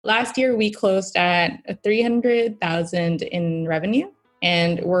Last year, we closed at 300,000 in revenue,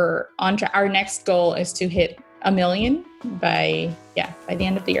 and we're on track. Our next goal is to hit 1 million by the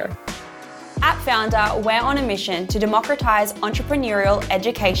end of the year. At Founder, we're on a mission to democratize entrepreneurial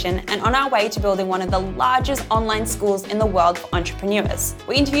education and on our way to building one of the largest online schools in the world for entrepreneurs.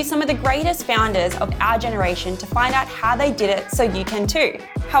 We interview some of the greatest founders of our generation to find out how they did it so you can too.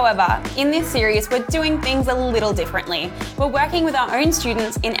 However, in this series, we're doing things a little differently. We're working with our own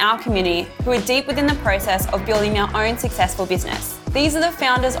students in our community who are deep within the process of building their own successful business. These are the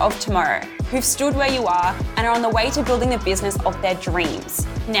founders of tomorrow, who've stood where you are and are on the way to building the business of their dreams.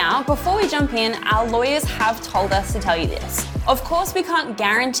 Now, before we jump in, our lawyers have told us to tell you this. Of course, we can't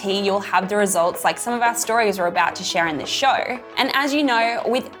guarantee you'll have the results like some of our stories we're about to share in this show. And as you know,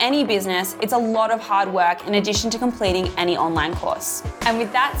 with any business, it's a lot of hard work in addition to completing any online course. And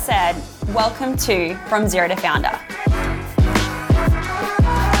with that said, welcome to From Zero to Founder.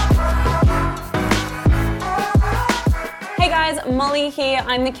 Hey guys, Molly here.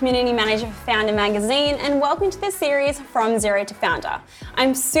 I'm the community manager for Founder Magazine, and welcome to the series From Zero to Founder.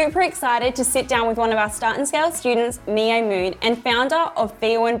 I'm super excited to sit down with one of our Start and Scale students, Myey, and founder of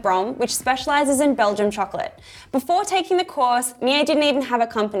Theo and Brom, which specializes in Belgium chocolate. Before taking the course, Myey didn't even have a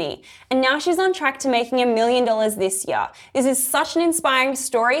company, and now she's on track to making $1 million this year. This is such an inspiring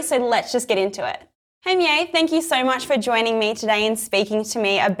story, so let's just get into it. Hey Myey, thank you so much for joining me today and speaking to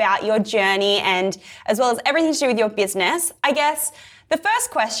me about your journey and as well as everything to do with your business. I guess the first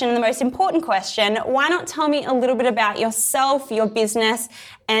question, the most important question, why not tell me a little bit about yourself, your business,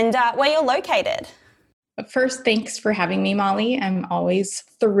 and where you're located? First, thanks for having me, Molly. I'm always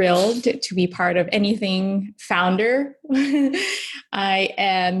thrilled to be part of anything founder. I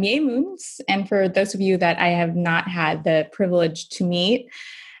am Moens, and for those of you that I have not had the privilege to meet,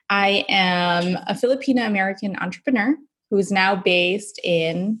 I am a Filipino-American entrepreneur who is now based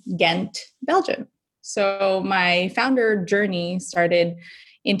in Ghent, Belgium. So my founder journey started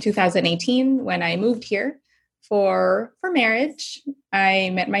in 2018 when I moved here for marriage.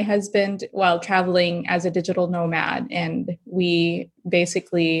 I met my husband while traveling as a digital nomad, and we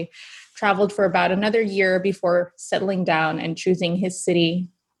basically traveled for about another year before settling down and choosing his city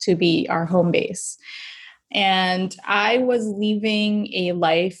to be our home base. And I was leaving a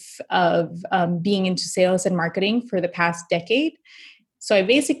life of being into sales and marketing for the past decade. So I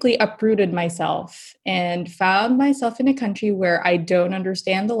basically uprooted myself and found myself in a country where I don't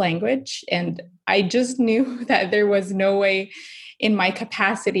understand the language. And I just knew that there was no way in my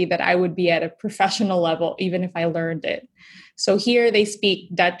capacity that I would be at a professional level, even if I learned it. So here they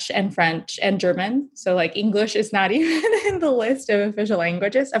speak Dutch and French and German. So like English is not even in the list of official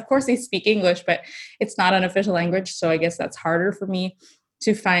languages. Of course, they speak English, but it's not an official language. So I guess that's harder for me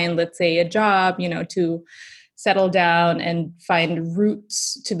to find, let's say, a job, to settle down and find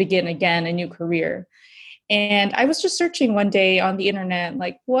roots to begin again, a new career. And I was just searching one day on the internet,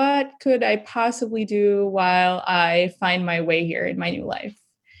 like, what could I possibly do while I find my way here in my new life?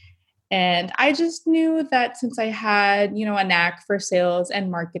 And I just knew that since I had, a knack for sales and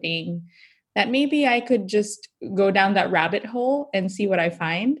marketing, that maybe I could just go down that rabbit hole and see what I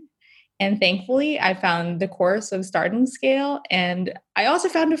find. And thankfully, I found the course of Start and Scale. And I also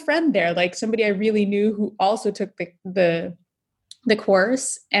found a friend there, like somebody I really knew who also took the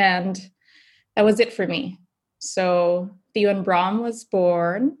course. And that was it for me. So Theo and Brom was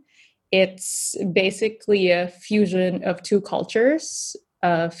born. It's basically a fusion of two cultures,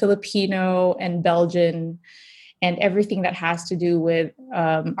 Filipino and Belgian, and everything that has to do with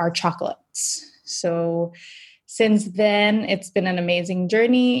our chocolates. So since then, it's been an amazing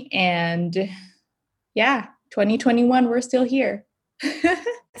journey. And 2021, we're still here.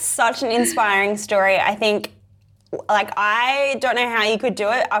 Such an inspiring story. I think, I don't know how you could do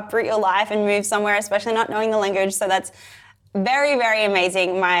it, uproot your life and move somewhere, especially not knowing the language. So that's very, very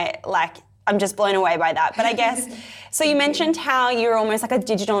amazing. I'm just blown away by that. But I guess, so you mentioned how you're almost like a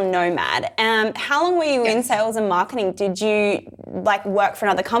digital nomad. How long were you in sales and marketing? Did you work for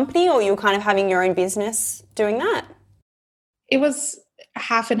another company, or you were kind of having your own business doing that? It was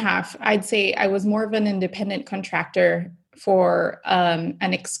half and half. I'd say I was more of an independent contractor for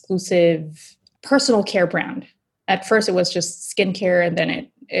an exclusive personal care brand. At first, it was just skincare, and then it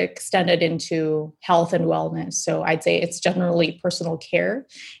extended into health and wellness. So I'd say it's generally personal care.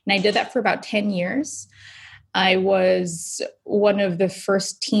 And I did that for about 10 years. I was one of the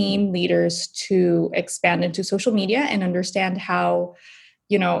first team leaders to expand into social media and understand how,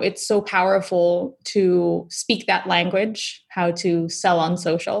 it's so powerful to speak that language, how to sell on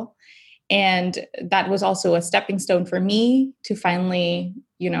social. And that was also a stepping stone for me to finally,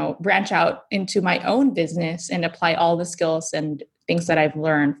 branch out into my own business and apply all the skills and things that I've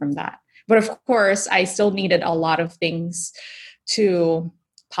learned from that. But of course, I still needed a lot of things to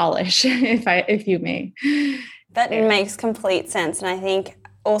polish, if you may. That makes complete sense. And I think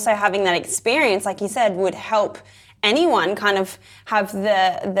also having that experience, like you said, would help anyone kind of have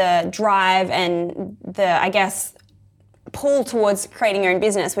the drive and the, I guess, pull towards creating your own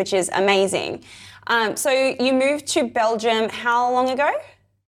business, which is amazing. So you moved to Belgium how long ago?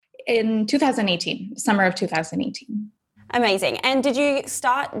 In 2018, summer of 2018. Amazing. And did you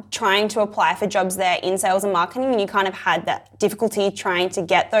start trying to apply for jobs there in sales and marketing and you kind of had that difficulty trying to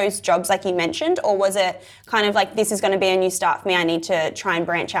get those jobs like you mentioned? Or was it kind of like, this is going to be a new start for me, I need to try and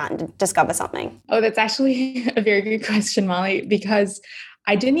branch out and discover something? Oh, that's actually a very good question, Molly, because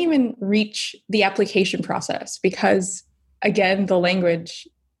I didn't even reach the application process because, again, the language,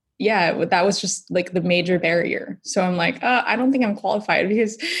 that was just like the major barrier. So I'm like, I don't think I'm qualified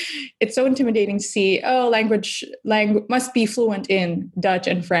because it's so intimidating to see, language must be fluent in Dutch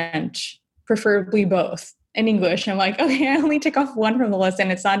and French, preferably both, and English. I'm like, okay, I only took off one from the list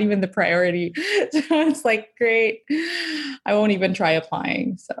and it's not even the priority. So it's like, great, I won't even try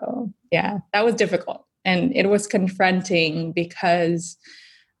applying. So yeah, that was difficult. And it was confronting because,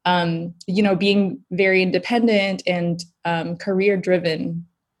 being very independent and career driven,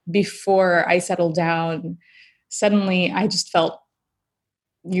 before I settled down, suddenly I just felt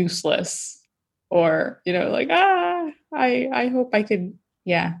useless or, I hope I could,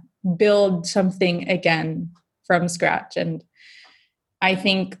 build something again from scratch. And I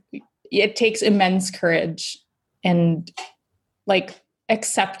think it takes immense courage and like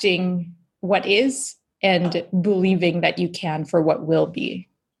accepting what is and believing that you can for what will be.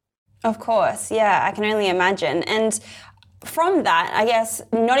 Of course. Yeah, I can only imagine. And from that, I guess,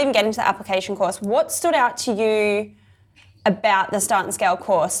 not even getting to the application course, what stood out to you about the Start and Scale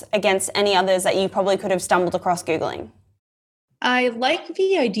course against any others that you probably could have stumbled across Googling? I like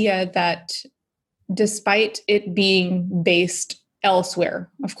the idea that despite it being based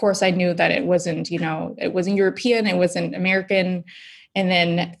elsewhere, of course, I knew that it wasn't European, it wasn't American. And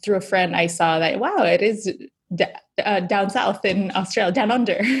then through a friend, I saw that, wow, it is down south in Australia, down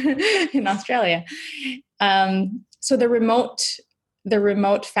under in Australia. So the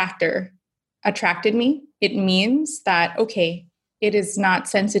remote factor attracted me. It means that, okay, it is not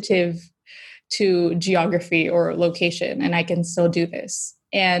sensitive to geography or location, and I can still do this.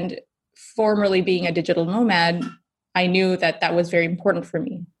 And formerly being a digital nomad, I knew that was very important for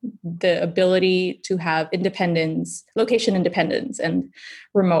me. The ability to have independence, location independence, and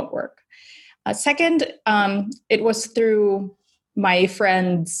remote work. Second, it was through my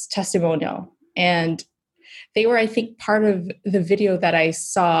friend's testimonial, and they were, I think, part of the video that I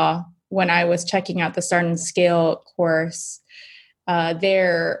saw when I was checking out the Start and Scale course.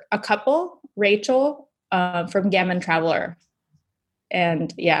 They're a couple, Rachel from Gammon Traveler.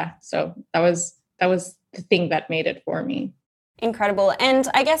 And so that was the thing that made it for me. Incredible. And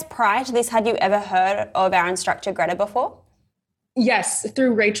I guess prior to this, had you ever heard of our instructor Greta before? Yes,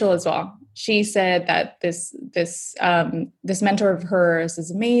 through Rachel as well. She said that this mentor of hers is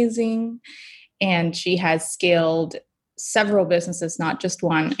amazing. And she has scaled several businesses, not just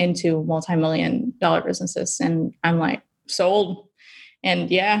one, into multi-million-dollar businesses. And I'm like, sold.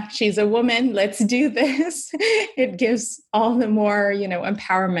 And she's a woman. Let's do this. It gives all the more,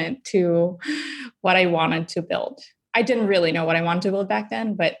 empowerment to what I wanted to build. I didn't really know what I wanted to build back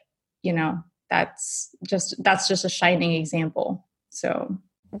then, but, that's just a shining example. So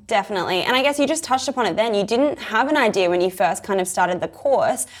definitely. And I guess you just touched upon it then. You didn't have an idea when you first kind of started the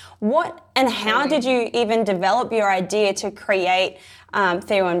course. What and how did you even develop your idea to create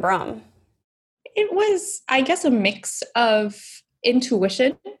Theo and Brom? It was, I guess, a mix of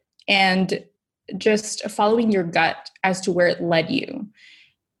intuition and just following your gut as to where it led you.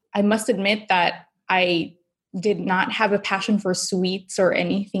 I must admit that I did not have a passion for sweets or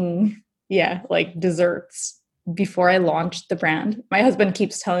anything, like desserts, before I launched the brand. My husband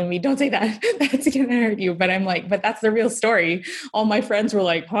keeps telling me, don't say that, that's going to hurt you. But I'm like, but that's the real story. All my friends were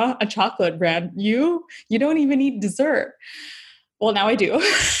like, huh, a chocolate brand? You don't even eat dessert. Well, now I do.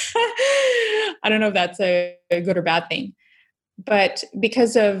 I don't know if that's a good or bad thing. But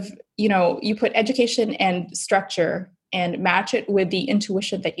because of, you put education and structure and match it with the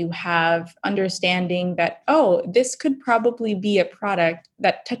intuition that you have, understanding that, this could probably be a product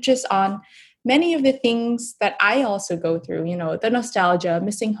that touches on many of the things that I also go through, the nostalgia,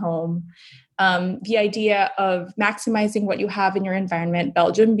 missing home, the idea of maximizing what you have in your environment,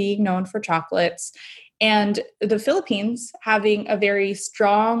 Belgium being known for chocolates, and the Philippines having a very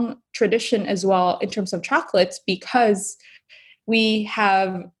strong tradition as well in terms of chocolates, because we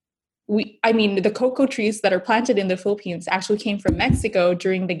have the cocoa trees that are planted in the Philippines actually came from Mexico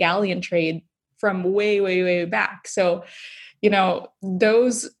during the galleon trade from way, way, way back. So,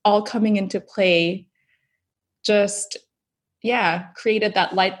 those all coming into play just, created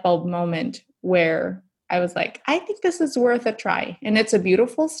that light bulb moment where I was like, I think this is worth a try. And it's a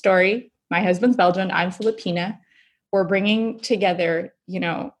beautiful story. My husband's Belgian, I'm Filipina. We're bringing together,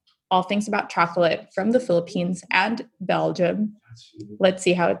 all things about chocolate from the Philippines and Belgium. Let's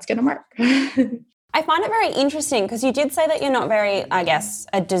see how it's going to work. I find it very interesting because you did say that you're not very, I guess,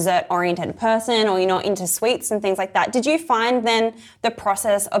 a dessert-oriented person, or you're not into sweets and things like that. Did you find then the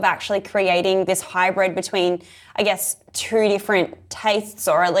process of actually creating this hybrid between, I guess, two different tastes,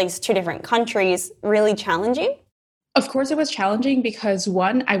 or at least two different countries, really challenging? Of course it was challenging because,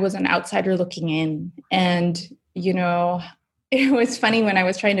 one, I was an outsider looking in. And, it was funny when I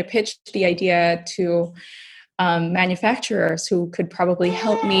was trying to pitch the idea to manufacturers who could probably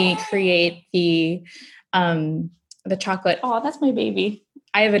help me create the chocolate. Oh, that's my baby.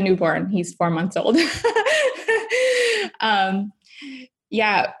 I have a newborn. He's 4 months old.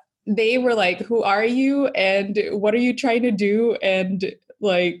 They were like, who are you? And what are you trying to do? And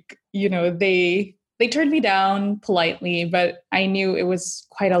they turned me down politely, but I knew it was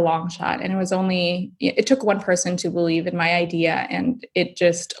quite a long shot. And it took one person to believe in my idea. And it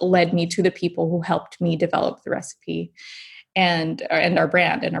just led me to the people who helped me develop the recipe and our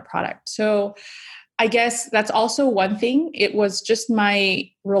brand and our product. So I guess that's also one thing. It was just my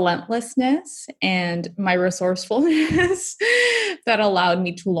relentlessness and my resourcefulness that allowed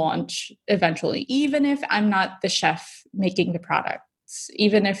me to launch eventually, even if I'm not the chef making the products,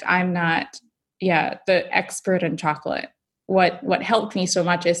 even if I'm not the expert in chocolate. What helped me so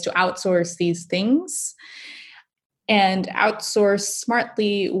much is to outsource these things and outsource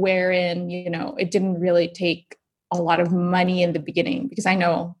smartly, wherein, it didn't really take a lot of money in the beginning, because I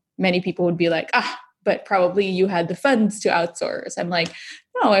know many people would be like, but probably you had the funds to outsource. I'm like,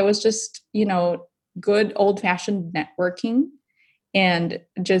 no, it was just, good old fashioned networking and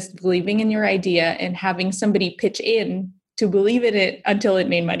just believing in your idea and having somebody pitch in to believe in it until it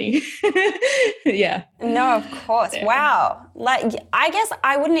made money. Yeah. No, of course. Yeah. Wow. I guess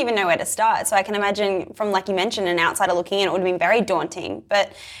I wouldn't even know where to start. So I can imagine from, like you mentioned, an outsider looking in, it would have been very daunting.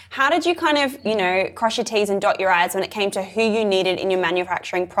 But how did you kind of, cross your T's and dot your I's when it came to who you needed in your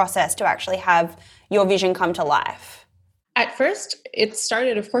manufacturing process to actually have your vision come to life? At first, it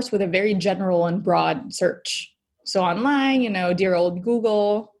started, of course, with a very general and broad search. So online, dear old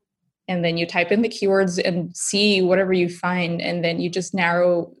Google, and then you type in the keywords and see whatever you find, and then you just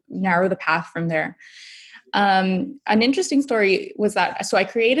narrow the path from there. An interesting story was that, so I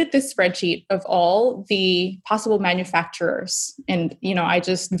created this spreadsheet of all the possible manufacturers, and, I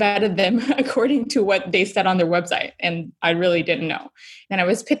just vetted them according to what they said on their website, and I really didn't know. And I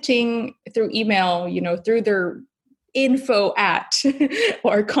was pitching through email, through their info at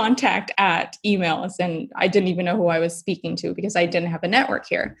or contact at emails. And I didn't even know who I was speaking to because I didn't have a network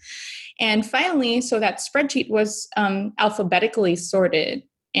here. And finally, so that spreadsheet was alphabetically sorted,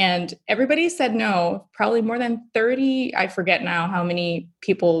 and everybody said no, probably more than 30. I forget now how many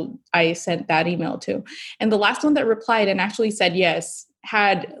people I sent that email to. And the last one that replied and actually said yes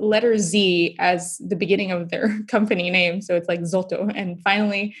had letter Z as the beginning of their company name. So it's like Zoto. And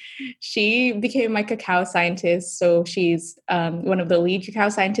finally, she became my cacao scientist. So she's one of the lead cacao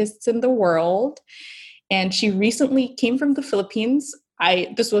scientists in the world. And she recently came from the Philippines.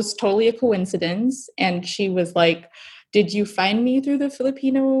 This was totally a coincidence. And she was like, did you find me through the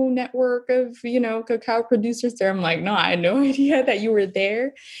Filipino network of, cacao producers there? I'm like, no, I had no idea that you were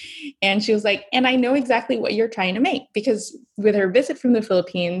there. And she was like, and I know exactly what you're trying to make, because with her visit from the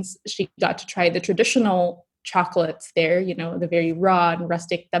Philippines, she got to try the traditional chocolates there, the very raw and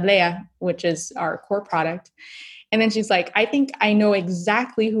rustic tablea, which is our core product. And then she's like, I think I know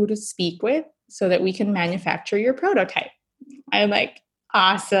exactly who to speak with so that we can manufacture your prototype. I'm like,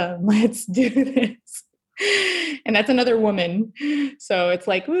 awesome, let's do this. And that's another woman. So it's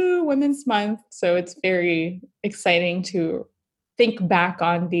like, woo, Women's Month. So it's very exciting to think back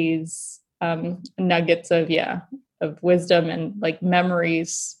on these nuggets of wisdom and like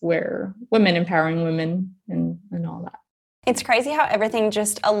memories where women empowering women and all that. It's crazy how everything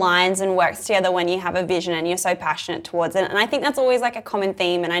just aligns and works together when you have a vision and you're so passionate towards it. And I think that's always like a common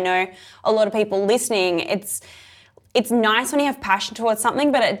theme. And I know a lot of people listening, it's nice when you have passion towards something,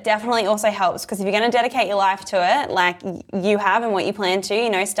 but it definitely also helps, because if you're going to dedicate your life to it, like you have and what you plan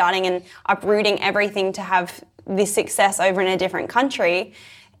to, starting and uprooting everything to have this success over in a different country,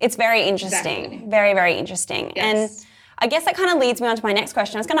 it's very interesting. Exactly. Very, very interesting. Yes. And I guess that kind of leads me on to my next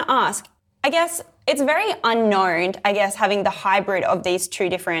question. I was going to ask, I guess it's very unknown, having the hybrid of these two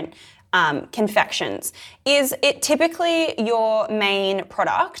different confections. Is it typically your main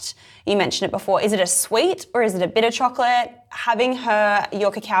product? You mentioned it before. Is it a sweet or is it a bitter chocolate? Having her,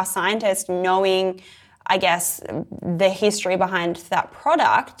 your cacao scientist, knowing, I guess, the history behind that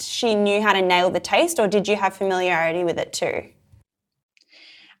product, she knew how to nail the taste, or did you have familiarity with it too?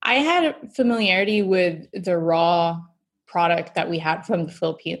 I had familiarity with the raw product that we had from the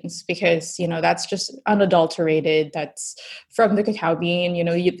Philippines because, that's just unadulterated. That's from the cacao bean,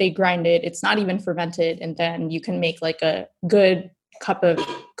 they grind it. It's not even fermented. And then you can make like a good cup of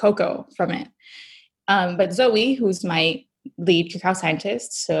cocoa from it. But Zoe, who's my lead cacao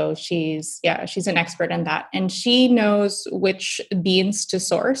scientist, so she's an expert in that. And she knows which beans to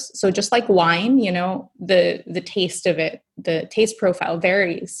source. So just like wine, the taste of it, the taste profile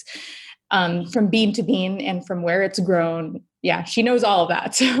varies from bean to bean and from where it's grown. Yeah, she knows all of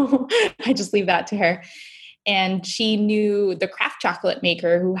that. So I just leave that to her. And she knew the craft chocolate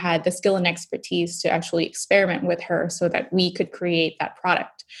maker who had the skill and expertise to actually experiment with her so that we could create that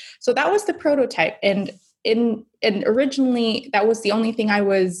product. So that was the prototype. And originally that was the only thing I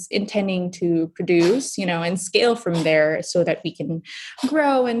was intending to produce, and scale from there so that we can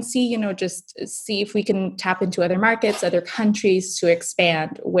grow and see, just see if we can tap into other markets, other countries to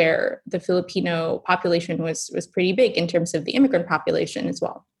expand, where the Filipino population was pretty big in terms of the immigrant population as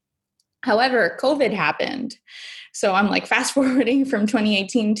well. However, COVID happened. So I'm like fast forwarding from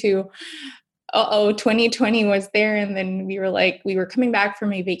 2018 to 2020 was there. And then we were coming back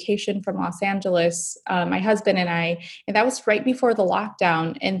from a vacation from Los Angeles, my husband and I, and that was right before the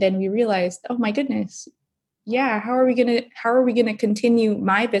lockdown. And then we realized, oh my goodness, yeah, how are we going to continue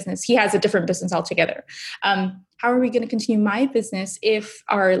my business? He has a different business altogether. How are we going to continue my business if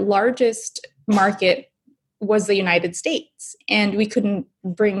our largest market was the United States and we couldn't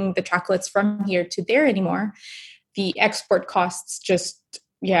bring the chocolates from here to there anymore? The export costs just,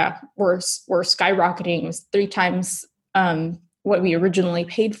 were skyrocketing. It was 3 times what we originally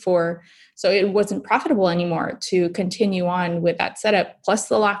paid for. So it wasn't profitable anymore to continue on with that setup, plus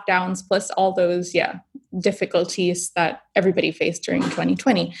the lockdowns, plus all those, difficulties that everybody faced during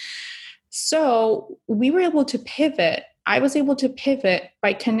 2020. So we were able to pivot. I was able to pivot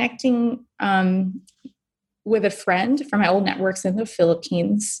by connecting with a friend from my old networks in the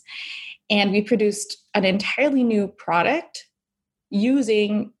Philippines. And we produced an entirely new product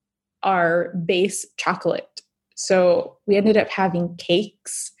using our base chocolate. So we ended up having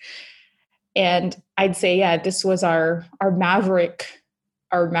cakes. And I'd say, this was our maverick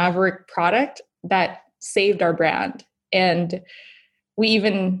product that saved our brand. And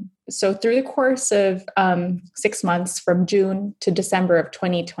so through the course of 6 months, from June to December of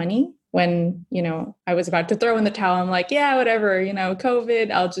 2020, when, I was about to throw in the towel, I'm like, whatever,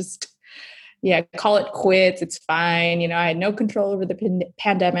 COVID, I'll just, call it quits. It's fine. I had no control over the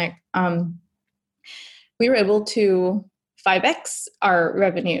pandemic. We were able to 5x our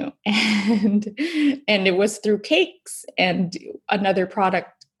revenue, and it was through cakes and another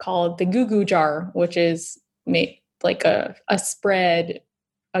product called the Goo Goo Jar, which is made like a spread,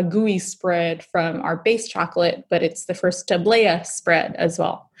 a gooey spread from our base chocolate, but it's the first tablea spread as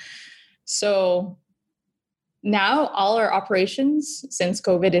well. So now all our operations, since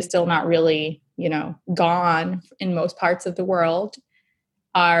COVID is still not really, gone in most parts of the world,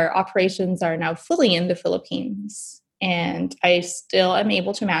 our operations are now fully in the Philippines, and I still am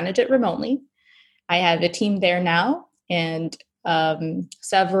able to manage it remotely. I have a team there now and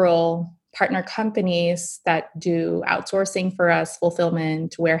several partner companies that do outsourcing for us,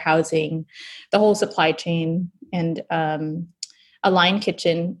 fulfillment, warehousing, the whole supply chain, and a line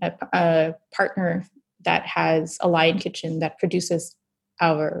kitchen, a partner that has a line kitchen that produces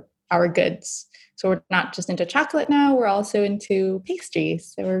our goods. So we're not just into chocolate now, we're also into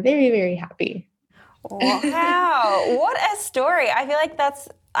pastries. So we're very, very happy. Wow, what a story. I feel like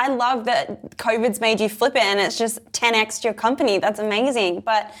I love that COVID's made you flip it and it's just 10x your company. That's amazing.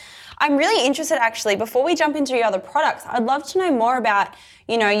 But I'm really interested, actually, before we jump into your other products, I'd love to know more about,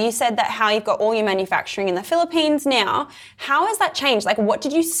 you said that how you've got all your manufacturing in the Philippines now. How has that changed? Like, what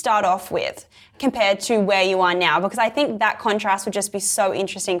did you start off with compared to where you are now? Because I think that contrast would just be so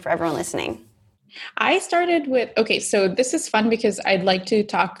interesting for everyone listening. I started with, so this is fun because I'd like to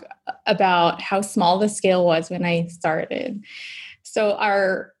talk about how small the scale was when I started. So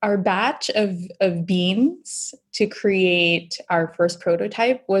our batch of beans to create our first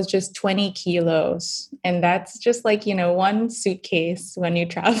prototype was just 20 kilos. And that's just like, one suitcase when you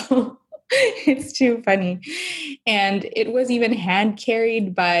travel. It's too funny. And it was even hand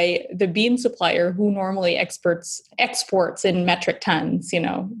carried by the bean supplier who normally exports in metric tons,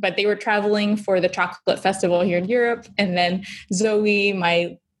 but they were traveling for the chocolate festival here in Europe. And then Zoe,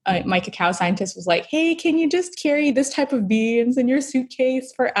 my my cacao scientist was like, hey, can you just carry this type of beans in your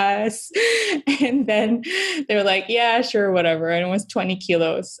suitcase for us? And then they were like, yeah, sure, whatever. And it was 20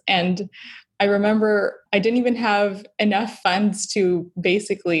 kilos. And I remember I didn't even have enough funds to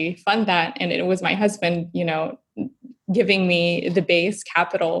basically fund that. And it was my husband, giving me the base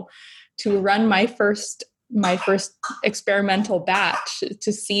capital to run my first experimental batch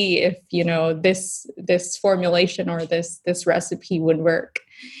to see if, this formulation or this recipe would work.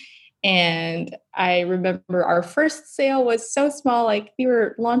 And I remember our first sale was so small, like we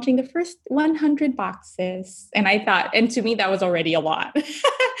were launching the first 100 boxes. And I thought, and to me, that was already a lot.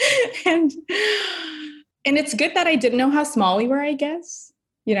 and it's good that I didn't know how small we were, I guess.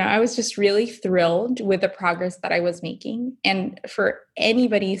 I was just really thrilled with the progress that I was making. And for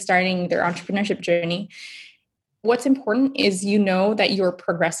anybody starting their entrepreneurship journey, what's important is that you're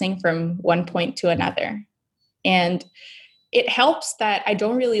progressing from one point to another. And it helps that I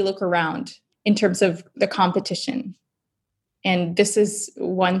don't really look around in terms of the competition. And this is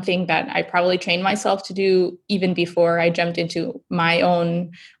one thing that I probably trained myself to do even before I jumped into my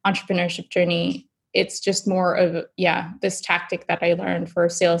own entrepreneurship journey. It's just more of, this tactic that I learned for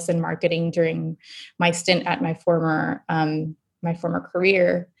sales and marketing during my stint at my former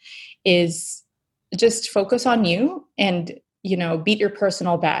career is just focus on you and, beat your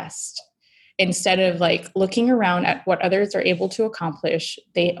personal best. Instead of like looking around at what others are able to accomplish.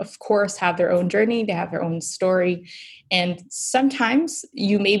 They, of course, have their own journey. They have their own story. And sometimes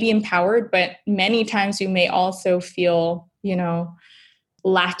you may be empowered, but many times you may also feel,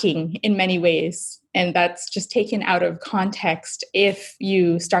 lacking in many ways. And that's just taken out of context if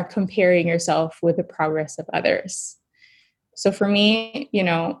you start comparing yourself with the progress of others. So for me,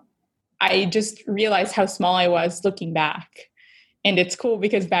 I just realized how small I was looking back. And it's cool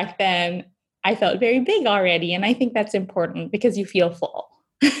because back then I felt very big already. And I think that's important because you feel full.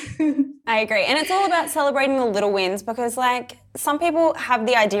 I agree. And it's all about celebrating the little wins because some people have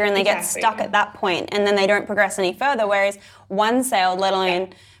the idea and they get stuck at that point and then they don't progress any further. Whereas one sale, let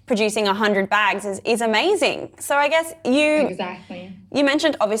alone producing 100 bags is amazing. So I guess you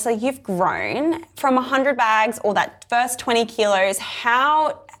mentioned obviously you've grown from 100 bags or that first 20 kilos.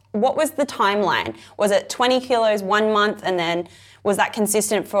 What was the timeline? Was it 20 kilos 1 month and then was that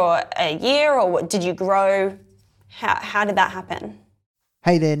consistent for a year or did you grow? How did that happen?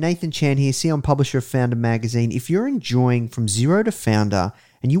 Hey there, Nathan Chan here, CEO and publisher of Founder Magazine. If you're enjoying From Zero to Founder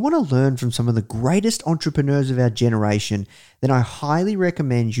and you want to learn from some of the greatest entrepreneurs of our generation, then I highly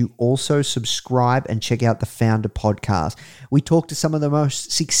recommend you also subscribe and check out the Founder podcast. We talk to some of the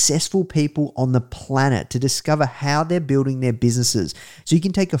most successful people on the planet to discover how they're building their businesses. So you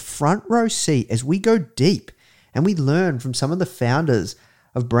can take a front row seat as we go deep and we learn from some of the founders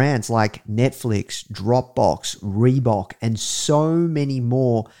of brands like Netflix, Dropbox, Reebok, and so many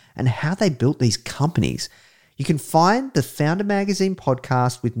more, and how they built these companies. You can find the Founder Magazine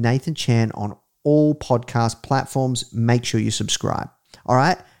podcast with Nathan Chan on all podcast platforms. Make sure you subscribe. All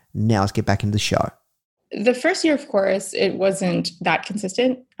right, now let's get back into the show. The first year, of course, it wasn't that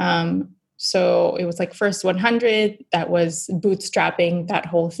consistent. So it was like first 100, that was bootstrapping that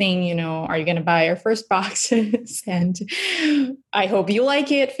whole thing, are you going to buy our first boxes? And I hope you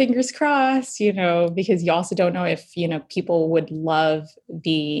like it, fingers crossed, because you also don't know if, people would love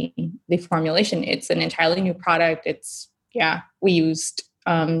the formulation. It's an entirely new product. We used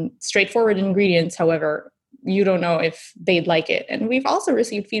straightforward ingredients. However, you don't know if they'd like it. And we've also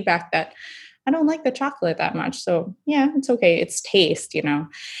received feedback that I don't like the chocolate that much. So it's okay. It's taste,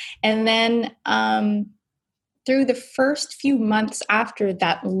 And then through the first few months after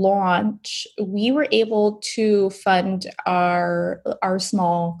that launch, we were able to fund our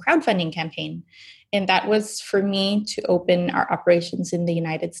small crowdfunding campaign. And that was for me to open our operations in the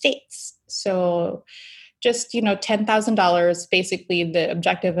United States. So just, $10,000, basically the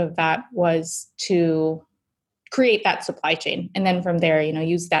objective of that was to create that supply chain. And then from there,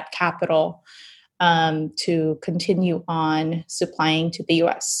 use that capital to continue on supplying to the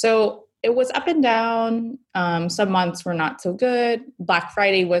US. So it was up and down. Some months were not so good. Black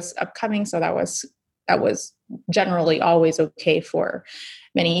Friday was upcoming. So that was generally always okay for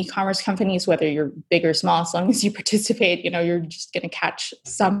many e-commerce companies, whether you're big or small, as long as you participate, you're just going to catch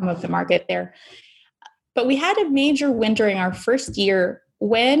some of the market there. But we had a major win during our first year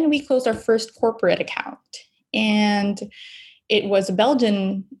when we closed our first corporate account. And it was a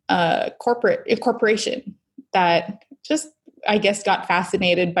Belgian corporation that just, I guess, got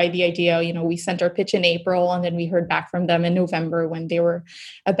fascinated by the idea. We sent our pitch in April and then we heard back from them in November when they were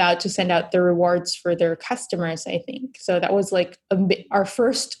about to send out the rewards for their customers, I think. So that was like our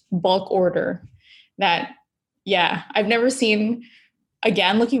first bulk order that, I've never seen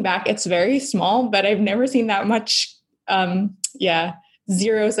again, looking back, it's very small, but I've never seen that much,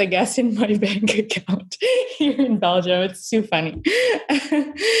 zeros, I guess, in my bank account here in Belgium. It's too funny.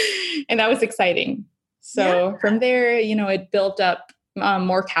 And that was exciting. So from there, it built up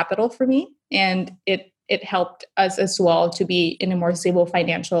more capital for me, and it helped us as well to be in a more stable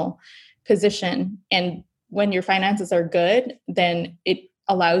financial position. And when your finances are good, then it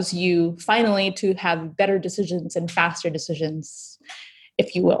allows you finally to have better decisions and faster decisions,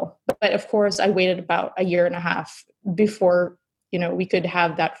 if you will. But of course, I waited about a year and a half before, we could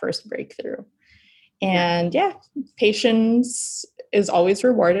have that first breakthrough. And patience is always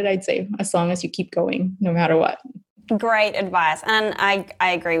rewarded, I'd say, as long as you keep going, no matter what. Great advice. And I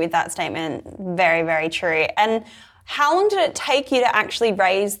agree with that statement. Very, very true. And how long did it take you to actually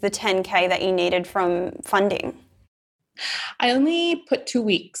raise the 10K that you needed from funding? I only put 2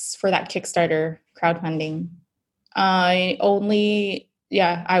 weeks for that Kickstarter crowdfunding. I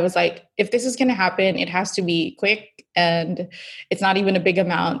was like, if this is going to happen, it has to be quick, and it's not even a big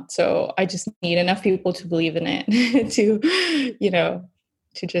amount. So I just need enough people to believe in it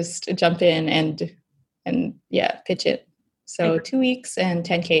to just jump in and pitch it. So 2 weeks and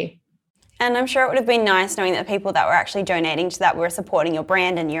 10K. And I'm sure it would have been nice knowing that people that were actually donating to that were supporting your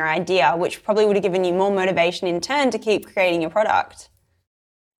brand and your idea, which probably would have given you more motivation in turn to keep creating your product.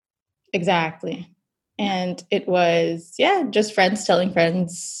 Exactly. And it was, just friends telling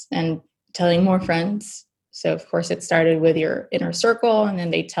friends and telling more friends. So of course it started with your inner circle, and then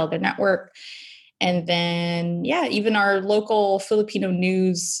they tell their network. And then, even our local Filipino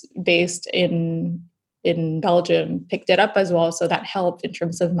news based in Belgium picked it up as well. So that helped in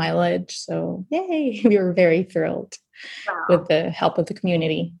terms of mileage. So yay, we were very thrilled with the help of the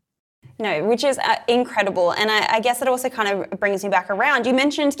community. No, which is incredible. And I guess it also kind of brings me back around. You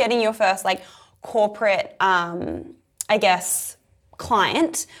mentioned getting your first corporate,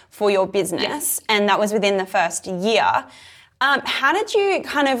 client for your business. And that was within the first year. How did you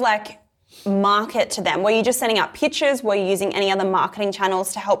kind of market to them? Were you just sending out pictures? Were you using any other marketing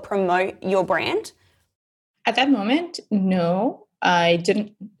channels to help promote your brand? At that moment, no, I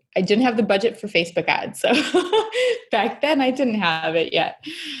didn't have the budget for Facebook ads. So back then I didn't have it yet.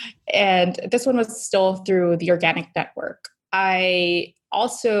 And this one was still through the organic network. I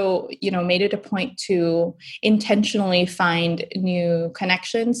also, made it a point to intentionally find new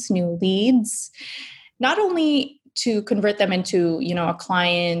connections, new leads, not only to convert them into, a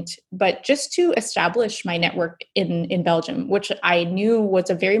client, but just to establish my network in Belgium, which I knew was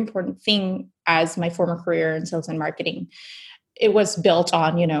a very important thing as my former career in sales and marketing. It was built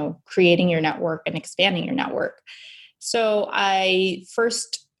on, creating your network and expanding your network. So I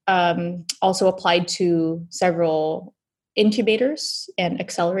first also applied to several incubators and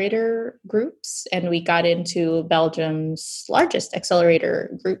accelerator groups, and we got into Belgium's largest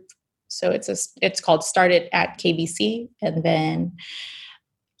accelerator group. So it's called Started at KBC. And then,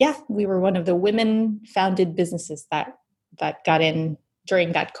 we were one of the women-founded businesses that got in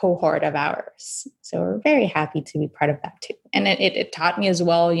during that cohort of ours. So we're very happy to be part of that too. And it taught me as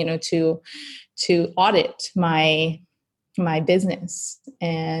well, to audit my business.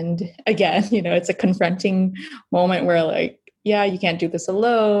 And again, it's a confronting moment where you can't do this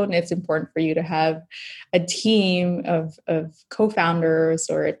alone. It's important for you to have a team of co-founders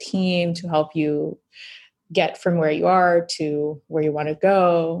or a team to help you get from where you are to where you want to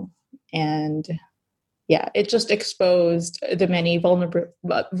go. And it just exposed the many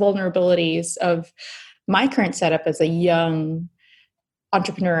vulnerabilities of my current setup as a young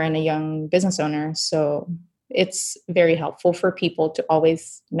entrepreneur and a young business owner. So it's very helpful for people to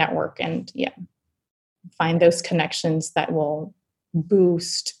always network and find those connections that will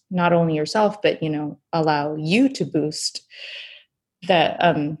boost not only yourself, but, allow you to boost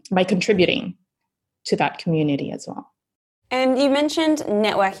by contributing to that community as well. And you mentioned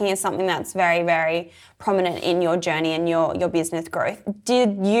networking is something that's very, very prominent in your journey and your business growth.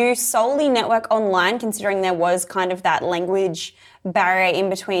 Did you solely network online, considering there was kind of that language barrier in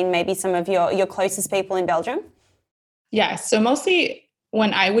between maybe some of your closest people in Belgium? Yeah, so mostly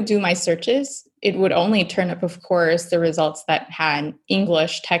when I would do my searches, it would only turn up, of course, the results that had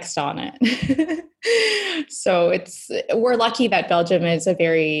English text on it. So we're lucky that Belgium is a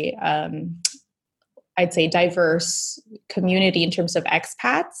very, I'd say, diverse community in terms of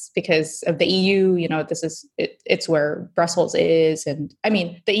expats because of the EU. It's where Brussels is, and I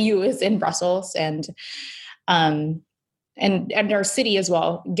mean the EU is in Brussels, and our city as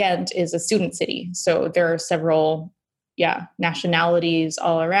well, Ghent, is a student city. So there are several nationalities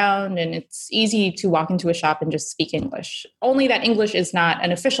all around, and it's easy to walk into a shop and just speak English. Only that English is not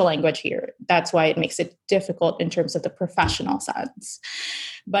an official language here. That's why it makes it difficult in terms of the professional sense.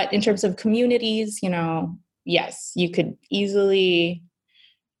 But in terms of communities, yes, you could easily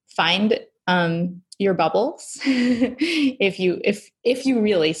find your bubbles if you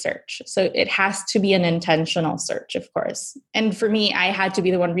really search. So it has to be an intentional search, of course. And for me, I had to be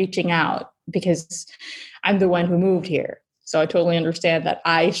the one reaching out because I'm the one who moved here. So I totally understand that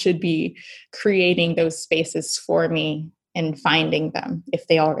I should be creating those spaces for me and finding them if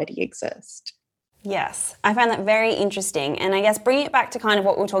they already exist. Yes, I found that very interesting. And I guess bringing it back to kind of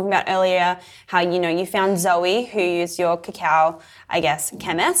what we were talking about earlier, how, you found Zoe, who is your cacao,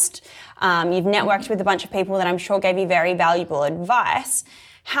 chemist. You've networked with a bunch of people that I'm sure gave you very valuable advice.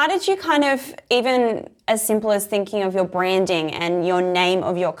 How did you kind of, even as simple as thinking of your branding and your name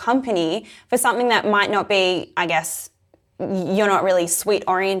of your company for something that might not be, you're not really sweet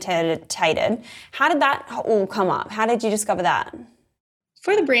orientated, how did that all come up? How did you discover that?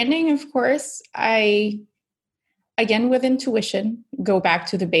 For the branding, of course, I, again, with intuition, go back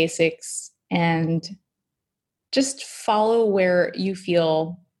to the basics and just follow where you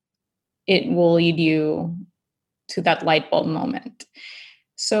feel it will lead you to that light bulb moment.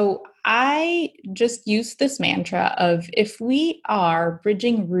 So I just use this mantra of, if we are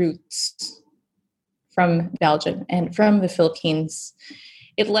bridging roots from Belgium and from the Philippines,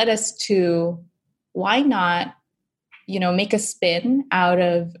 it led us to, why not make a spin out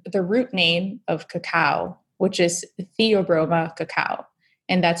of the root name of cacao, which is Theo cacao.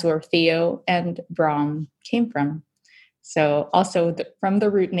 And that's where Theo and Brom came from. So also from the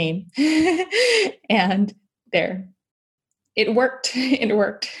root name. And there, it worked. It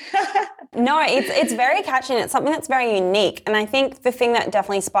worked. No, it's very catchy and it's something that's very unique. And I think the thing that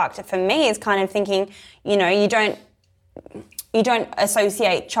definitely sparked it for me is kind of thinking, you don't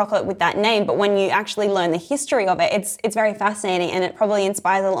associate chocolate with that name, but when you actually learn the history of it, it's very fascinating, and it probably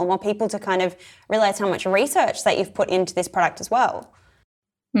inspires a lot more people to kind of realize how much research that you've put into this product as well.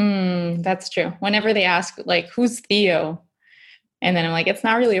 That's true. Whenever they ask, who's Theo? And then I'm like, it's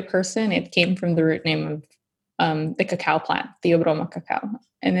not really a person. It came from the root name of the cacao plant, Theo cacao.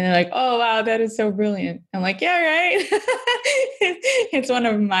 And then they're like, oh, wow, that is so brilliant. I'm like, yeah, right. It's one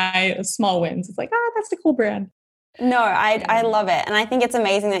of my small wins. It's like, that's a cool brand. No, I love it. And I think it's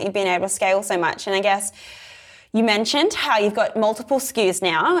amazing that you've been able to scale so much. And I guess you mentioned how you've got multiple SKUs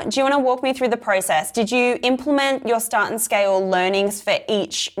now. Do you want to walk me through the process? Did you implement your start and scale learnings for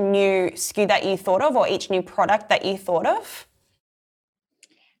each new SKU that you thought of, or each new product that you thought of?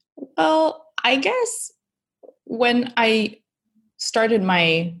 Well, I guess when I started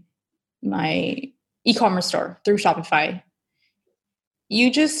my e-commerce store through Shopify, you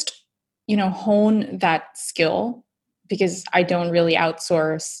just hone that skill, because I don't really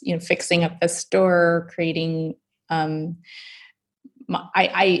outsource, fixing up the store, creating, I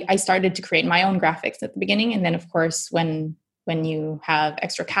started to create my own graphics at the beginning. And then of course, when you have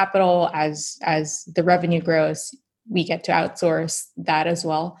extra capital, as the revenue grows, we get to outsource that as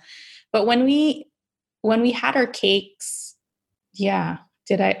well. But when we had our cakes,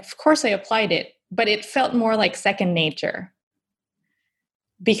 of course I applied it, but it felt more like second nature,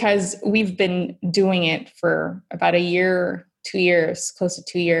 because we've been doing it for about a year, 2 years, close to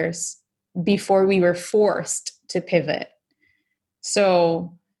 2 years, before we were forced to pivot.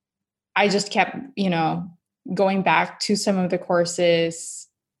 So I just kept, going back to some of the courses,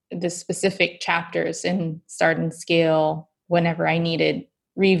 the specific chapters in Start and Scale, whenever I needed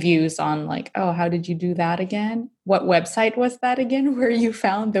reviews on how did you do that again? What website was that again, where you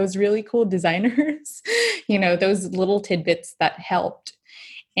found those really cool designers? Those little tidbits that helped.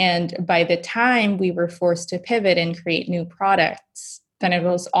 And by the time we were forced to pivot and create new products, then it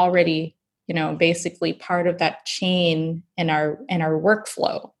was already, basically part of that chain in our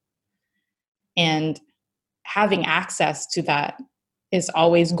workflow. And having access to that is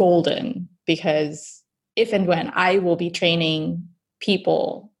always golden, because if and when I will be training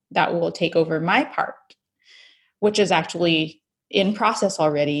people that will take over my part, which is actually in process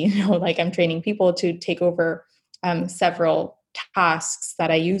already, I'm training people to take over several tasks that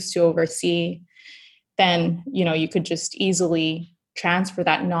I used to oversee, then, you could just easily transfer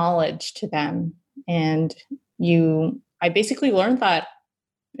that knowledge to them. And I basically learned that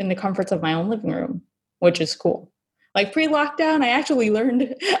in the comforts of my own living room, which is cool. Pre-lockdown, I actually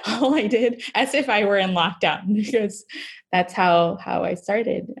learned all I did as if I were in lockdown, because that's how I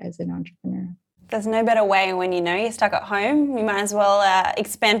started as an entrepreneur. There's no better way when you're stuck at home. You might as well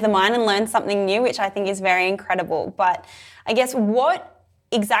expand the mind and learn something new, which I think is very incredible. But I guess what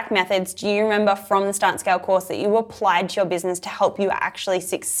exact methods do you remember from the Start and Scale course that you applied to your business to help you actually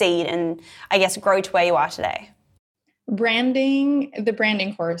succeed and, I guess, grow to where you are today? The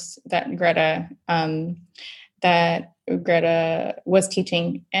branding course that Greta was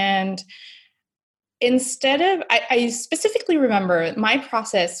teaching. And instead of, I specifically remember my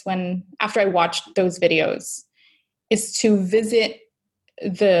process after I watched those videos is to visit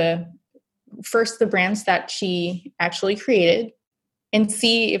the brands that she actually created and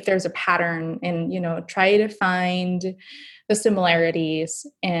see if there's a pattern and, try to find the similarities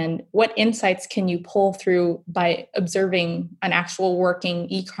and what insights can you pull through by observing an actual working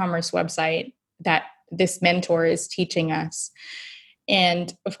e-commerce website that this mentor is teaching us.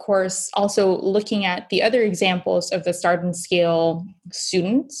 And of course, also looking at the other examples of the Start and Scale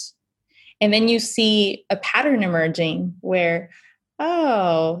students. And then you see a pattern emerging where,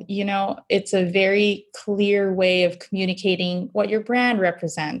 it's a very clear way of communicating what your brand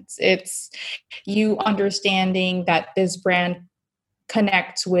represents. It's you understanding that this brand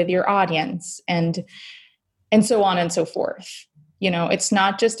connects with your audience and so on and so forth. It's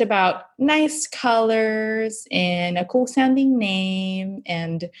not just about nice colors and a cool sounding name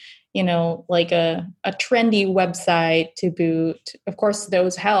and, like a trendy website to boot. Of course,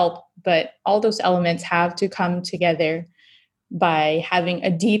 those help, but all those elements have to come together by having a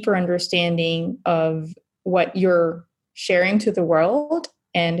deeper understanding of what you're sharing to the world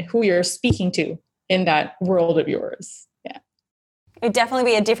and who you're speaking to in that world of yours. Yeah. It would definitely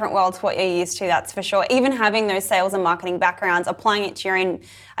be a different world to what you're used to, that's for sure. Even having those sales and marketing backgrounds, applying it to your own,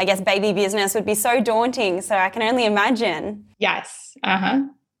 I guess, baby business would be so daunting. So I can only imagine. Yes. A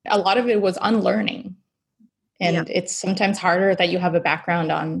lot of it was unlearning. And it's sometimes harder that you have a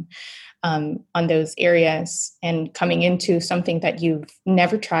background on those areas and coming into something that you've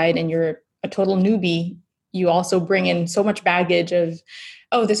never tried and you're a total newbie. You also bring in so much baggage of,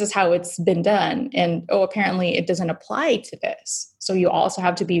 this is how it's been done. And, apparently it doesn't apply to this. So you also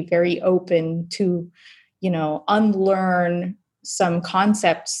have to be very open to, unlearn some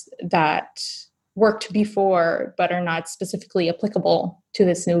concepts that worked before, but are not specifically applicable to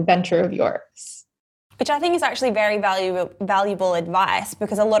this new venture of yours. Which I think is actually very valuable advice,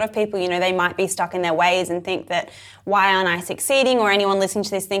 because a lot of people, they might be stuck in their ways and think that, why aren't I succeeding? Or anyone listening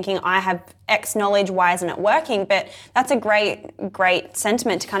to this thinking, I have X knowledge, why isn't it working? But that's a great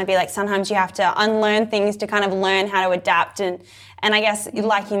sentiment to kind of be like, sometimes you have to unlearn things to kind of learn how to adapt. And I guess,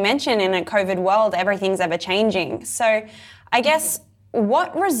 like you mentioned, in a COVID world, everything's ever changing. So I guess,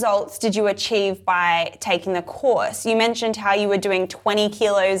 what results did you achieve by taking the course? You mentioned how you were doing 20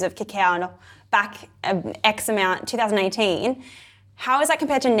 kilos of cacao back X amount, 2018. How is that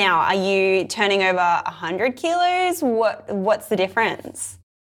compared to now? Are you turning over 100 kilos? What's the difference?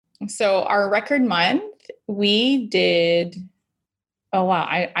 So our record month, we did,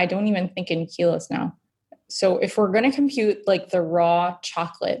 I don't even think in kilos now. So if we're going to compute like the raw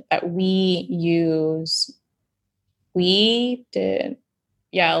chocolate that we use, we did,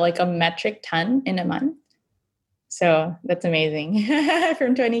 like a metric ton in a month. So that's amazing.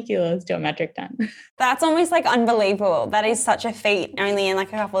 From 20 kilos to a metric ton. That's almost like unbelievable. That is such a feat only in like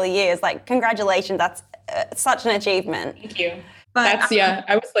a couple of years. Like, congratulations. That's such an achievement. Thank you. But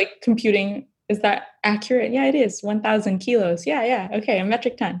I was like computing. Is that accurate? Yeah, it is. 1,000 kilos. Yeah. Okay. A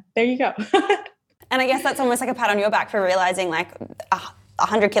metric ton. There you go. And I guess that's almost like a pat on your back for realizing like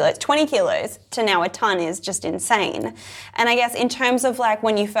 100 kilos, 20 kilos to now a ton is just insane. And I guess in terms of like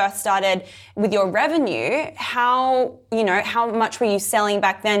when you first started with your revenue, how much were you selling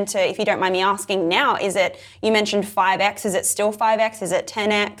back then to, if you don't mind me asking now, is it, you mentioned 5X, is it still 5X? Is it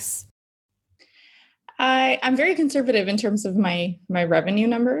 10X? I'm very conservative in terms of my revenue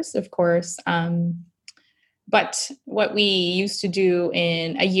numbers, of course. But what we used to do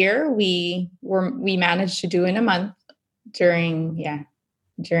in a year, we managed to do in a month during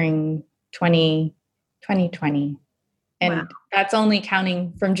 2020. And wow. That's only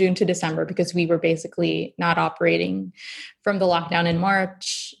counting from June to December, because we were basically not operating from the lockdown in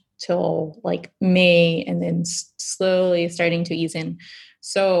March till like May, and then slowly starting to ease in.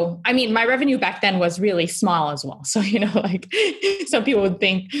 So, I mean, my revenue back then was really small as well. So, like some people would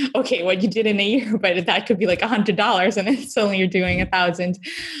think, okay, what you did in a year, but that could be like $100 and then suddenly you're doing 1,000.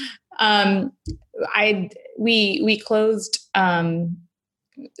 We closed, we're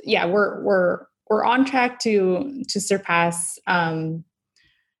on track to surpass, I'm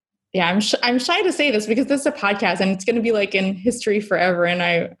shy to say this because this is a podcast and it's going to be like in history forever. And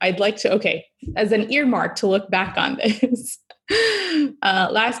I'd like to, as an earmark to look back on this.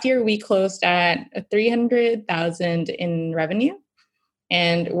 Last year we closed at 300,000 in revenue,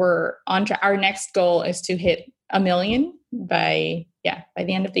 and we're on track. Our next goal is to hit 1 million by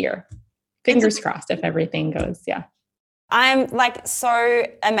the end of the year. Fingers crossed if everything goes. Yeah. I'm like so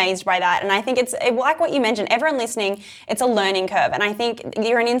amazed by that. And I think it's like what you mentioned, everyone listening, it's a learning curve. And I think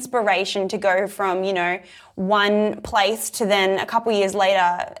you're an inspiration to go from, one place to then a couple years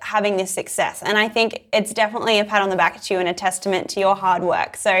later having this success. And I think it's definitely a pat on the back to you and a testament to your hard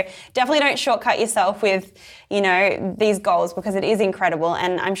work. So definitely don't shortcut yourself with, these goals, because it is incredible.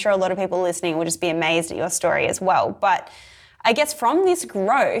 And I'm sure a lot of people listening will just be amazed at your story as well. But I guess from this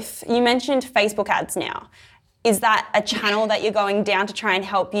growth, you mentioned Facebook ads now. Is that a channel that you're going down to try and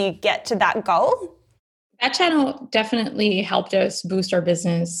help you get to that goal? That channel definitely helped us boost our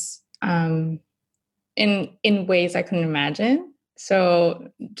business in ways I couldn't imagine. So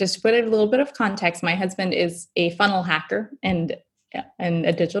just to put it a little bit of context, my husband is a funnel hacker and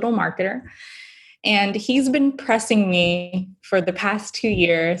a digital marketer. And he's been pressing me for the past 2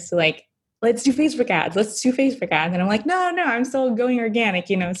 years, like, let's do Facebook ads. Let's do Facebook ads. And I'm like, no, I'm still going organic.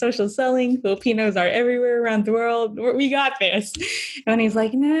 Social selling. Filipinos are everywhere around the world. We got this. And he's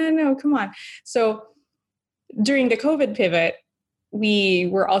like, no, come on. So during the COVID pivot, we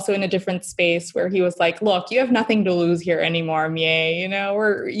were also in a different space where he was like, look, you have nothing to lose here anymore, Myey.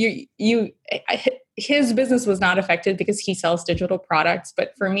 His business was not affected because he sells digital products.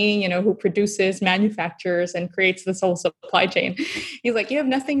 But for me, who produces, manufactures, and creates this whole supply chain, he's like, you have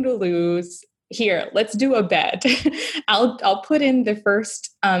nothing to lose. Here, let's do a bet. I'll put in the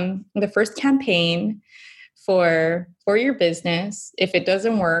first campaign for your business. If it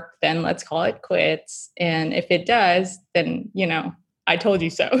doesn't work, then let's call it quits. And if it does, then, I told you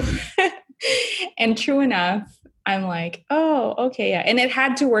so. And true enough, I'm like, oh, okay, yeah. And it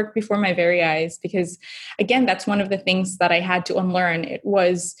had to work before my very eyes because, again, that's one of the things that I had to unlearn. It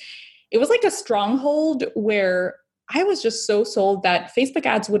was like a stronghold where I was just so sold that Facebook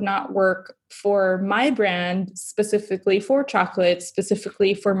ads would not work for my brand, specifically for chocolate,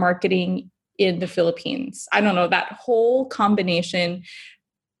 specifically for marketing in the Philippines. I don't know, that whole combination.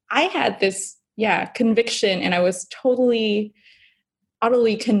 I had this, conviction, and I was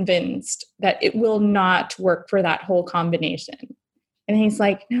utterly convinced that it will not work for that whole combination. And he's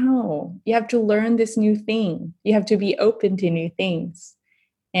like, no, you have to learn this new thing. You have to be open to new things.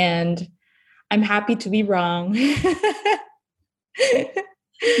 And I'm happy to be wrong.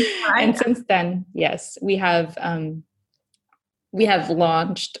 And since then, yes, we have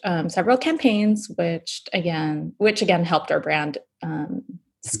launched several campaigns, which again helped our brand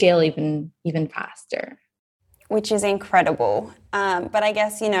scale even faster. Which is incredible. But I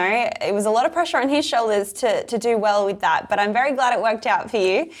guess, it was a lot of pressure on his shoulders to do well with that. But I'm very glad it worked out for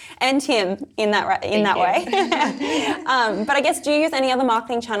you and him in that way. But I guess, do you use any other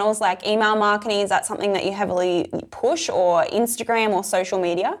marketing channels like email marketing? Is that something that you heavily push, or Instagram or social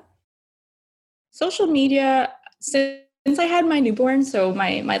media? Social media, since I had my newborn, so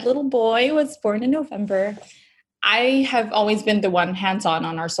my little boy was born in November, I have always been the one hands-on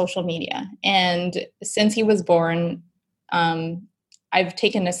on our social media. And since he was born, I've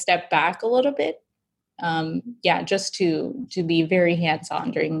taken a step back a little bit. Just to be very hands-on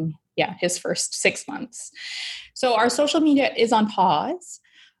during, his first 6 months. So our social media is on pause.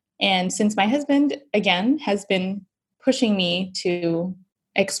 And since my husband, again, has been pushing me to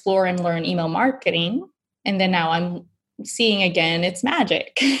explore and learn email marketing, and then now I'm seeing again its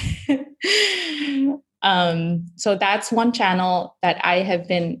magic. So that's one channel that I have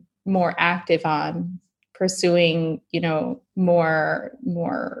been more active on, pursuing,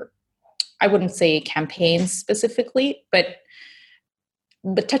 more, I wouldn't say campaigns specifically, but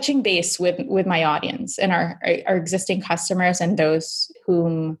touching base with my audience and our existing customers and those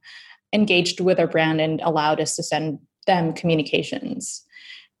whom engaged with our brand and allowed us to send them communications.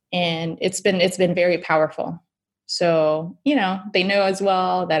 And it's been very powerful. So, they know as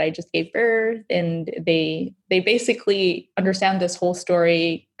well that I just gave birth, and they basically understand this whole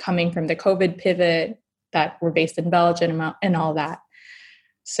story coming from the COVID pivot, that we're based in Belgium and all that.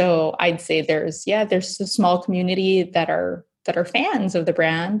 So I'd say there's a small community that are fans of the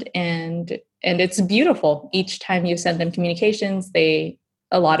brand, and it's beautiful. Each time you send them communications, a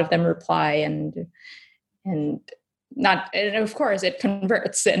lot of them reply and of course it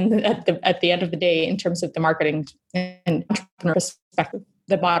converts. And at the end of the day, in terms of the marketing and entrepreneur perspective,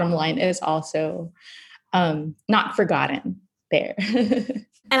 the bottom line is also not forgotten there.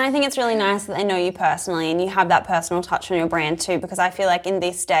 And I think it's really nice that they know you personally and you have that personal touch on your brand too, because I feel like in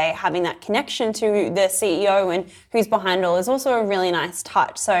this day, having that connection to the CEO and who's behind all is also a really nice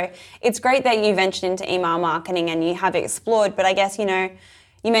touch. So it's great that you ventured into email marketing and you have explored, but I guess,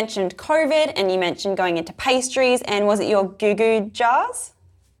 you mentioned COVID and you mentioned going into pastries, and was it your goo goo jars?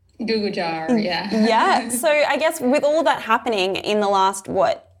 Google jar, yeah. Yeah. So I guess with all that happening in the last,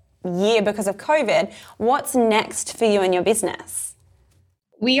 year because of COVID, what's next for you and your business?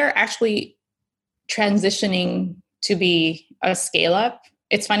 We are actually transitioning to be a scale up.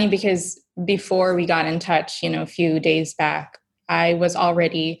 It's funny because before we got in touch, a few days back, I was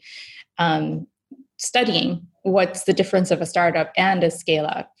already studying what's the difference of a startup and a scale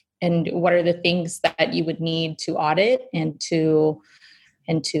up, and what are the things that you would need to audit and to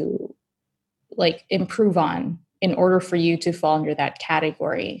like improve on in order for you to fall under that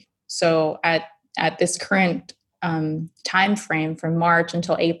category. So at this current time frame from March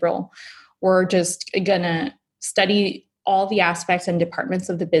until April, we're just gonna study all the aspects and departments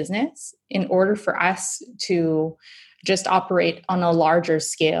of the business in order for us to just operate on a larger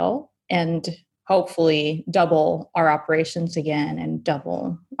scale and hopefully double our operations again and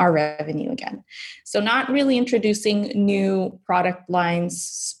double our revenue again. So not really introducing new product lines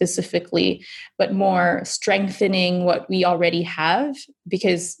specifically, but more strengthening what we already have.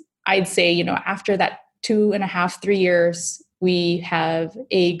 Because I'd say, after that 2.5, 3 years, we have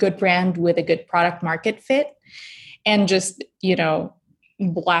a good brand with a good product market fit, and just,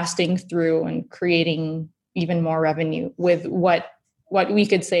 blasting through and creating even more revenue with what we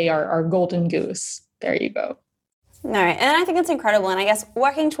could say are our golden goose. There you go. No, and I think it's incredible. And I guess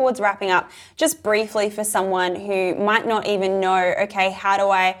working towards wrapping up, just briefly for someone who might not even know, okay, how do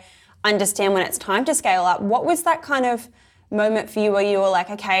I understand when it's time to scale up? What was that kind of moment for you where you were like,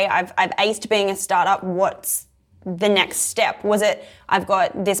 okay, I've aced being a startup, what's the next step? Was it I've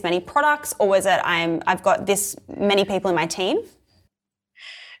got this many products, or was it I've got this many people in my team?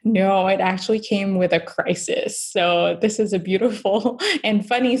 No, it actually came with a crisis. So this is a beautiful and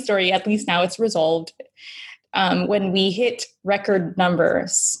funny story. At least now it's resolved. When we hit record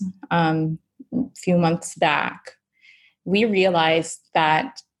numbers a few months back, we realized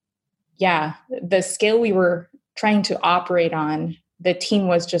that, the scale we were trying to operate on, the team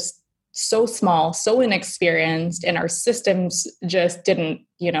was just so small, so inexperienced, and our systems just didn't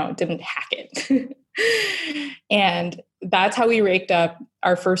hack it. And that's how we raked up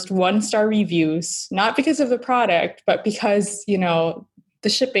our first 1-star reviews, not because of the product, but because, the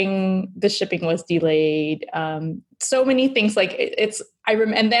shipping was delayed. So many things, like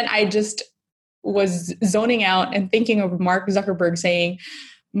and then I just was zoning out and thinking of Mark Zuckerberg saying,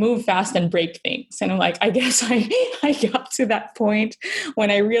 move fast and break things. And I'm like, I guess I got to that point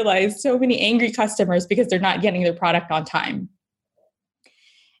when I realized so many angry customers because they're not getting their product on time.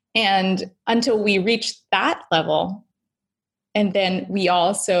 And until we reached that level, and then we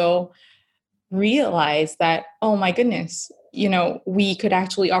also realized that, oh my goodness, we could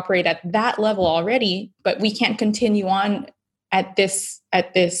actually operate at that level already, but we can't continue on at this,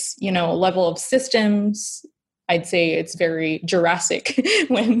 level of systems. I'd say it's very Jurassic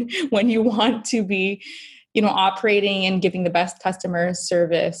when you want to be, operating and giving the best customer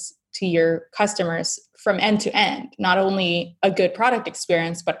service to your customers from end to end, not only a good product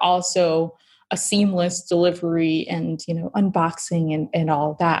experience, but also a seamless delivery and, unboxing and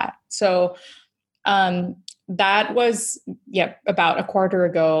all that. So that was, about a quarter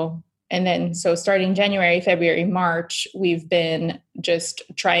ago. And then, so starting January, February, March, we've been just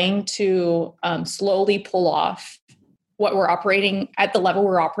trying to slowly pull off what we're operating at, the level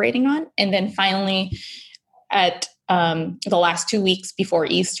we're operating on. And then finally at the last 2 weeks before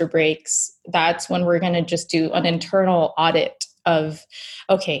Easter breaks, that's when we're going to just do an internal audit of,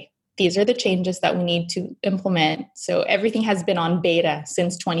 okay, these are the changes that we need to implement. So everything has been on beta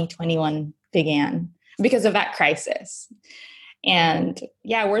since 2021 began because of that crisis. And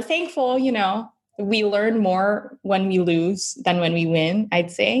we're thankful, we learn more when we lose than when we win,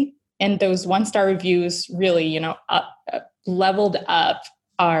 I'd say. And those 1-star reviews really, leveled up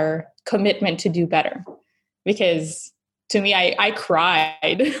our commitment to do better. Because to me, I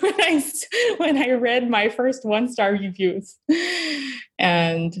cried when I read my first 1-star reviews.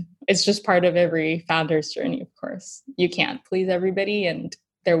 And it's just part of every founder's journey, of course. You can't please everybody, and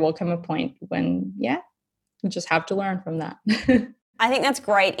there will come a point when, you just have to learn from that. I think that's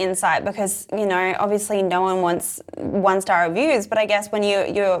great insight because, obviously no one wants 1-star reviews, but I guess when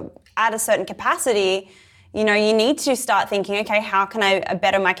you're at a certain capacity, you need to start thinking, okay, how can I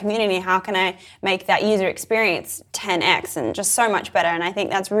better my community? How can I make that user experience 10x and just so much better? And I think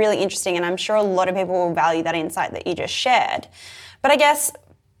that's really interesting, and I'm sure a lot of people will value that insight that you just shared. But I guess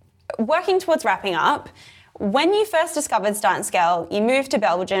working towards wrapping up, when you first discovered Start and Scale, you moved to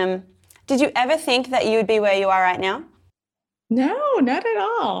Belgium. Did you ever think that you would be where you are right now? No, not at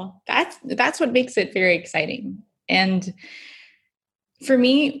all. That's what makes it very exciting. And for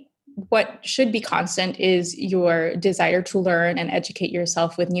me, what should be constant is your desire to learn and educate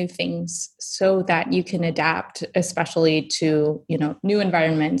yourself with new things so that you can adapt, especially to, new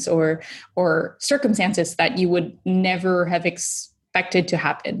environments or circumstances that you would never have expected to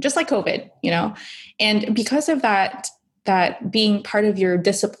happen, just like COVID, and because of that being part of your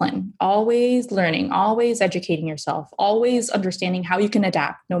discipline, always learning, always educating yourself, always understanding how you can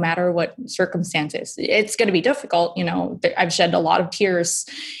adapt no matter what circumstances. It's going to be difficult. I've shed a lot of tears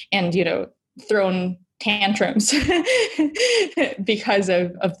and, thrown tantrums because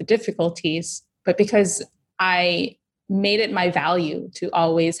of the difficulties, but because I made it my value to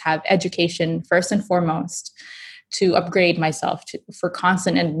always have education first and foremost, to upgrade myself for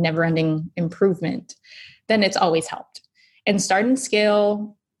constant and never-ending improvement, then it's always helped. And Start and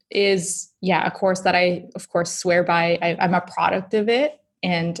Scale is, a course that I, of course, swear by. I'm a product of it.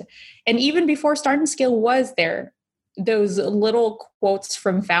 And even before Start and Scale was there, those little quotes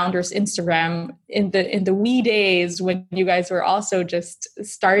from founders' Instagram in the wee days when you guys were also just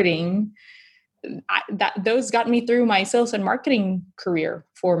starting, those got me through my sales and marketing career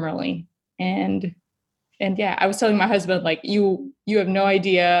formerly. And I was telling my husband, you have no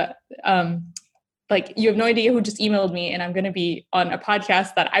idea, you have no idea who just emailed me, and I'm going to be on a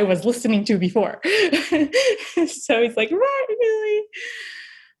podcast that I was listening to before. So he's like, right, really?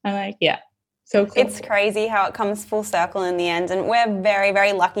 I'm like, yeah, so cool. It's crazy how it comes full circle in the end. And we're very,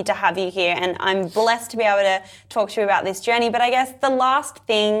 very lucky to have you here. And I'm blessed to be able to talk to you about this journey. But I guess the last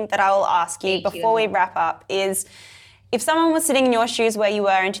thing that I will ask you before we wrap up is, if someone was sitting in your shoes where you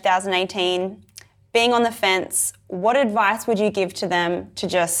were in 2018, being on the fence, what advice would you give to them to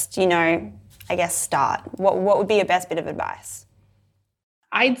just, start? What would be your best bit of advice?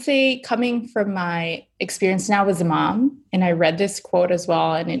 I'd say, coming from my experience now as a mom, and I read this quote as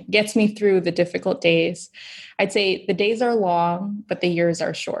well, and it gets me through the difficult days. I'd say the days are long, but the years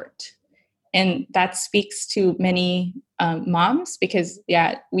are short. And that speaks to many moms because,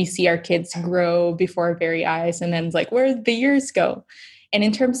 we see our kids grow before our very eyes, and then it's like, where did the years go? And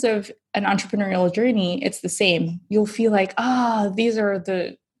in terms of an entrepreneurial journey, it's the same. You'll feel like, these are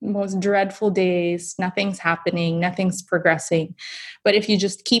the most dreadful days. Nothing's happening. Nothing's progressing. But if you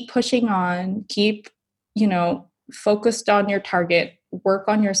just keep pushing on, keep, focused on your target, work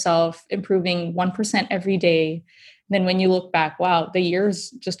on yourself, improving 1% every day, then when you look back, wow, the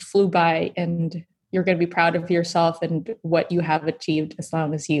years just flew by, and you're going to be proud of yourself and what you have achieved as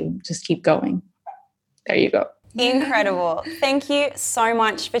long as you just keep going. There you go. Incredible. Thank you so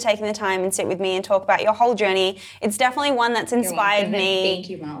much for taking the time and sit with me and talk about your whole journey. It's definitely one that's inspired me. Thank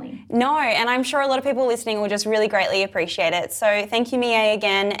you, Molly. No, and I'm sure a lot of people listening will just really greatly appreciate it. So thank you, Myey,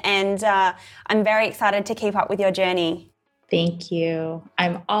 again, and I'm very excited to keep up with your journey. Thank you.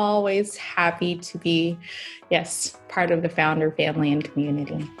 I'm always happy to be, part of the founder family and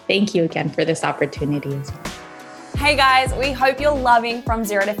community. Thank you again for this opportunity as well. Hey guys, we hope you're loving From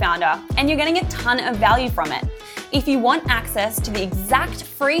Zero to Founder and you're getting a ton of value from it. If you want access to the exact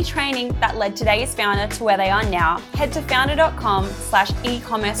free training that led today's founder to where they are now, head to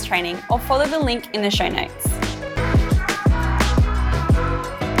founder.com/e-commerce training or follow the link in the show notes.